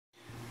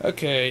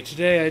Okay,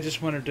 today I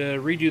just wanted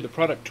to redo the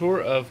product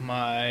tour of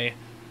my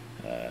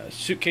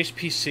suitcase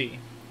PC.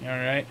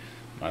 Alright,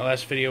 my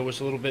last video was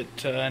a little bit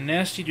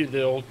nasty due to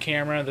the old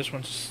camera. This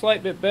one's a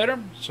slight bit better,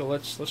 so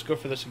let's go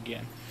for this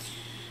again.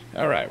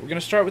 Alright, we're going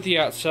to start with the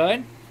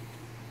outside.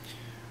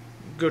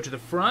 Go to the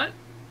front.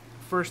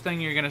 First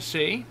thing you're going to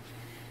see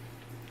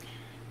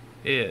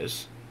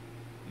is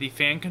the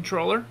fan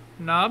controller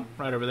knob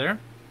right over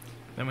there.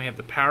 Then we have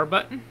the power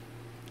button.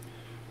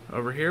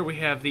 Over here we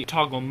have the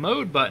toggle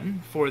mode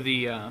button for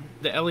the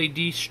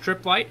LED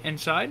strip light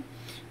inside.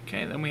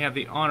 Okay, then we have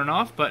the on and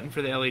off button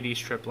for the LED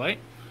strip light.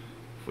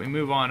 If we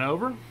move on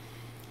over,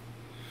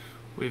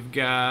 we've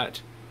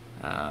got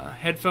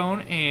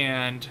headphone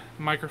and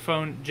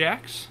microphone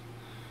jacks.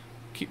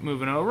 Keep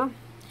moving over.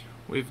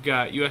 We've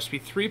got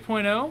USB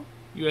 3.0,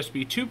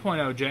 USB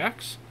 2.0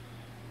 jacks.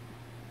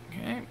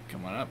 Okay,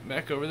 come on up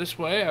back over this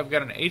way. I've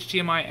got an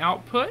HDMI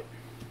output.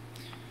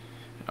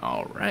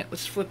 Alright,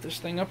 let's flip this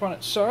thing up on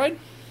its side.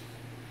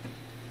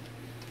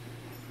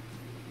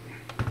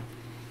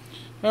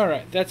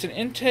 Alright, that's an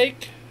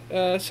intake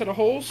set of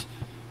holes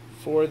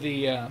for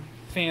the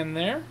fan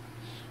there.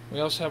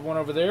 We also have one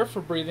over there for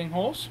breathing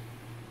holes.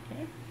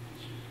 Okay,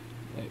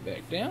 lay it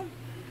back down.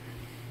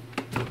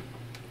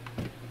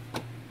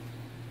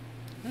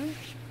 Right.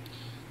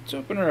 Let's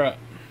open her up.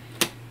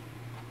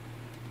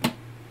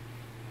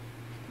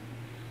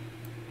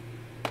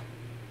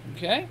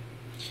 Okay.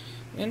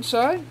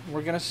 Inside,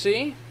 we're going to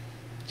see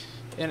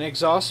an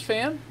exhaust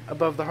fan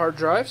above the hard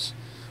drives.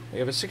 We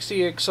have a 60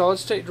 gig solid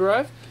state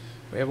drive.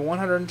 We have a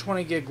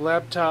 120 gig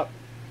laptop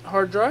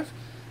hard drive.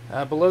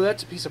 Below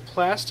that's a piece of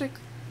plastic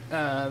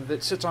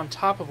that sits on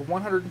top of a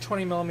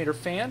 120 millimeter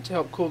fan to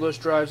help cool those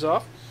drives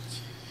off.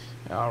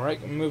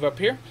 Alright, move up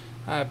here.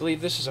 I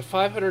believe this is a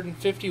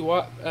 550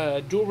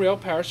 watt dual rail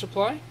power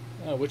supply,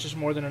 which is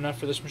more than enough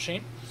for this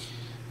machine.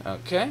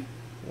 Okay,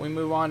 we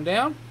move on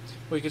down.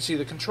 We can see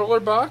the controller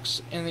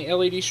box and the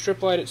LED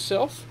strip light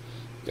itself.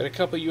 Got a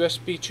couple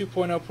USB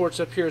 2.0 ports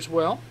up here as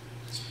well.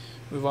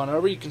 Move on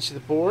over, you can see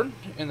the board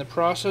and the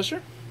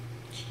processor.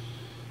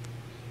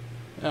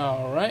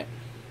 Alright,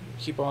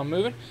 keep on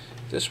moving.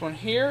 This one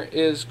here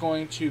is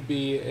going to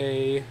be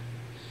a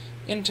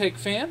intake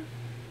fan.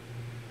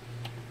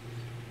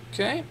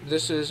 Okay,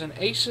 this is an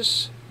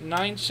Asus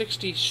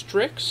 960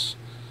 Strix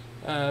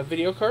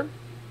video card.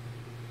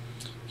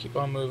 Keep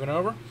on moving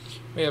over.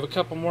 We have a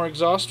couple more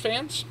exhaust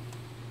fans.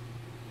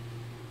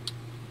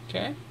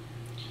 Okay,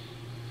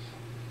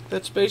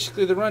 that's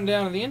basically the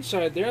rundown of the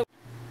inside there.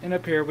 And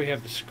up here we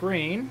have the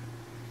screen.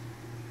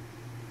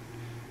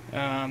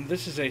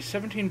 This is a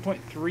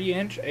 17.3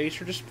 inch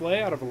Acer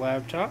display out of a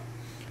laptop,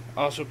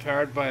 also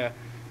powered by a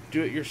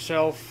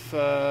do-it-yourself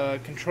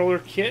controller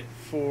kit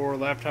for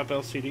laptop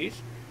LCDs.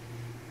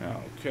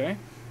 Okay,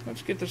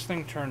 let's get this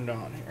thing turned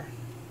on here.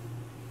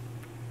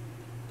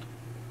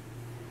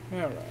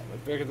 Alright,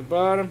 look back at the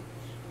bottom,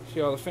 see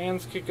all the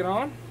fans kicking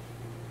on.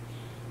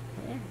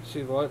 Okay,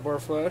 see the light bar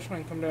flash, and I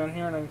can come down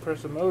here and I can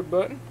press the mode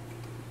button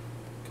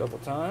a couple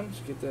times,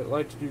 get that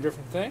light to do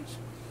different things.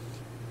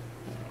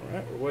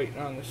 Alright, we're waiting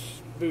on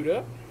this boot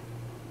up.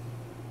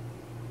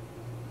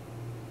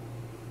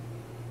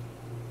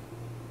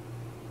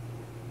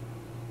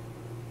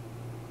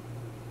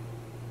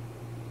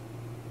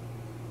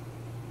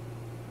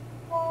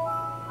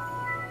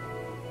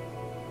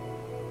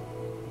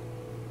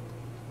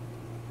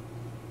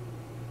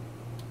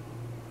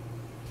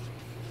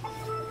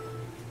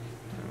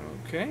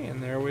 Okay,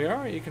 and there we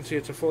are. You can see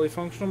it's a fully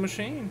functional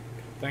machine.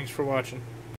 Thanks for watching.